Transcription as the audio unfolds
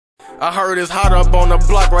I heard it's hot up on the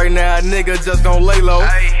block right now, a nigga just gon' lay low.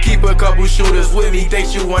 Keep a couple shooters with me,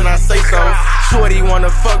 date you when I say so. Shorty wanna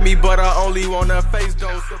fuck me, but I only wanna face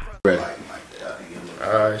those.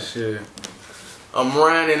 Alright, shit. I'm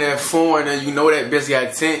riding that foreign and you know that bitch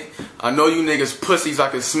got tint. I know you niggas pussies, I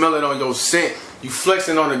can smell it on your scent. You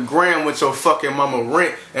flexing on the gram with your fucking mama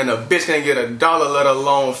rent, and a bitch can't get $1, let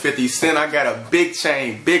alone 50 cents. I got a big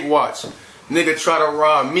chain, big watch. Nigga try to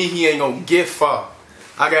rob me, he ain't gon' get far.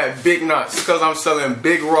 I got big knots, cause I'm selling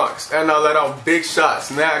big rocks, and I let out big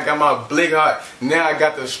shots. Now I got my blick hot, now I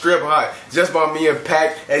got the strip hot. Just bought me a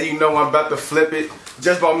pack, and you know I'm about to flip it.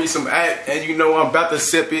 Just bought me some act, and you know I'm about to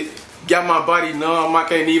sip it. Got my body numb, I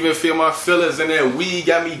can't even feel my feelings, and that weed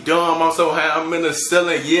got me dumb. I'm so high, I'm in the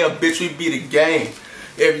ceiling. Yeah, bitch, we be the game.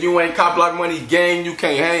 If you ain't cop block money gang, you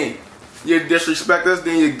can't hang. You disrespect us,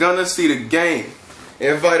 then you're gonna see the game.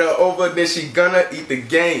 Invite her over, then she gonna eat the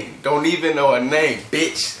game. Don't even know her name,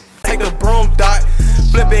 bitch. Take a broom dot,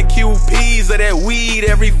 flipping QPs of that weed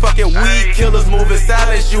every fucking week. Killers moving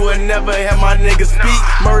silence, you will never have my niggas speak.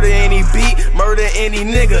 Murder any beat, murder any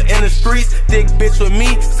nigga in the streets. Thick bitch with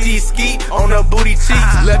me, ski on her booty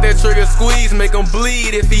cheeks. Let that trigger squeeze, make him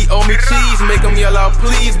bleed if he owe me cheese. Make him yell out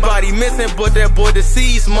please, body missing but that boy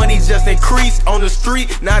deceased. Money just increased on the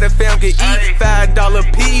street, now the fam can eat.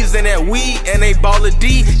 $5 peas and that weed and they ball of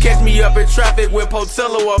D. Catch me up in traffic with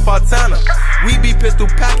Potello or Fontana. We be pistol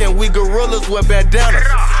packing, we gorillas with bandanas.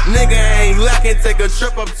 Nigga ain't lacking, take a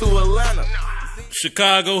trip up to Atlanta.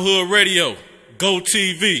 Chicago Hood Radio,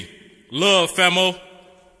 GOTV, love famo.